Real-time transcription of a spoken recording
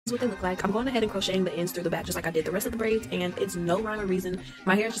This is what they look like. I'm going ahead and crocheting the ends through the back just like I did the rest of the braids, and it's no rhyme or reason.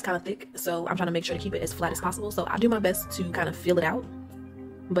 My hair is just kind of thick, so I'm trying to make sure to keep it as flat as possible. So I do my best to kind of feel it out.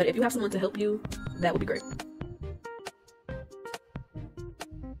 But if you have someone to help you, that would be great.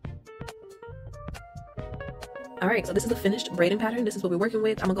 Alright, so this is the finished braiding pattern. This is what we're working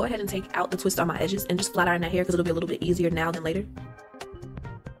with. I'm gonna go ahead and take out the twist on my edges and just flat iron that hair because it'll be a little bit easier now than later.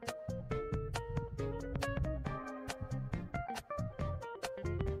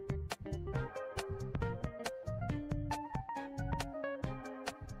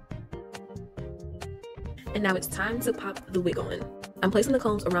 And now it's time to pop the wig on. I'm placing the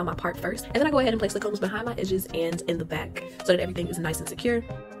combs around my part first, and then I go ahead and place the combs behind my edges and in the back so that everything is nice and secure.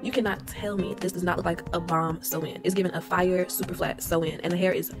 You cannot tell me this does not look like a bomb sew-in. It's giving a fire, super flat sew-in, and the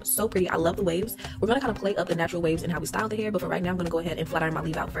hair is so pretty. I love the waves. We're gonna kind of play up the natural waves in how we style the hair, but for right now, I'm gonna go ahead and flat iron my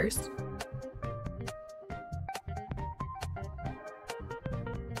leave out first.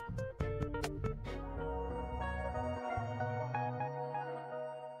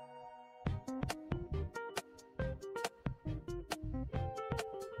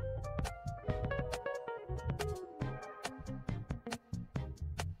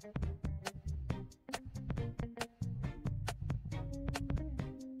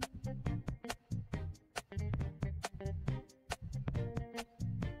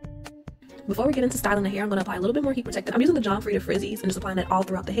 Before we get into styling the hair, I'm going to apply a little bit more heat protectant. I'm using the John Frieda Frizzies and just applying that all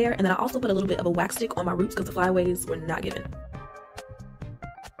throughout the hair. And then I also put a little bit of a wax stick on my roots because the flyaways were not given.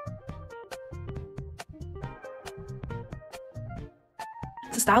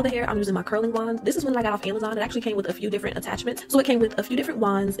 To style the hair, I'm using my curling wand. This is one that I got off Amazon. It actually came with a few different attachments. So it came with a few different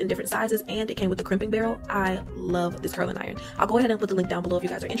wands in different sizes, and it came with the crimping barrel. I love this curling iron. I'll go ahead and put the link down below if you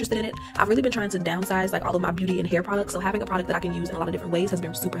guys are interested in it. I've really been trying to downsize like all of my beauty and hair products, so having a product that I can use in a lot of different ways has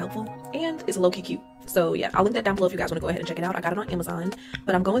been super helpful, and it's low-key cute. So yeah, I'll link that down below if you guys want to go ahead and check it out. I got it on Amazon,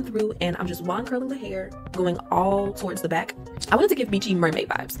 but I'm going through and I'm just wand curling the hair, going all towards the back. I wanted to give beachy mermaid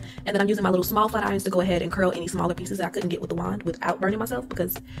vibes, and then I'm using my little small flat irons to go ahead and curl any smaller pieces that I couldn't get with the wand without burning myself,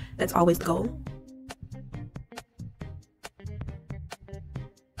 because that's always the goal.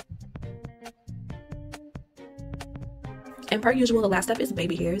 And per usual, the last step is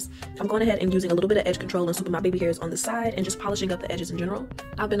baby hairs. I'm going ahead and using a little bit of edge control and swooping my baby hairs on the side and just polishing up the edges in general.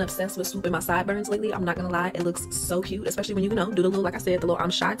 I've been obsessed with swooping my sideburns lately. I'm not gonna lie, it looks so cute, especially when you know, do the little, like I said, the little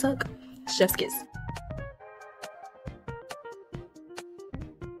I'm shy tuck. Chef's kiss.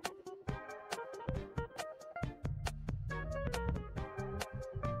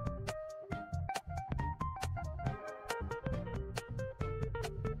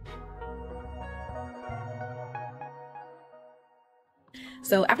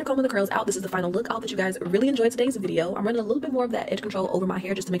 So after combing the curls out, this is the final look. I hope that you guys really enjoyed today's video. I'm running a little bit more of that edge control over my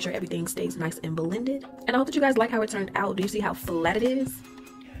hair just to make sure everything stays nice and blended. And I hope that you guys like how it turned out. Do you see how flat it is?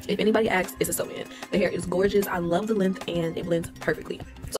 If anybody asks, it's a sew-in. The hair is gorgeous. I love the length and it blends perfectly. So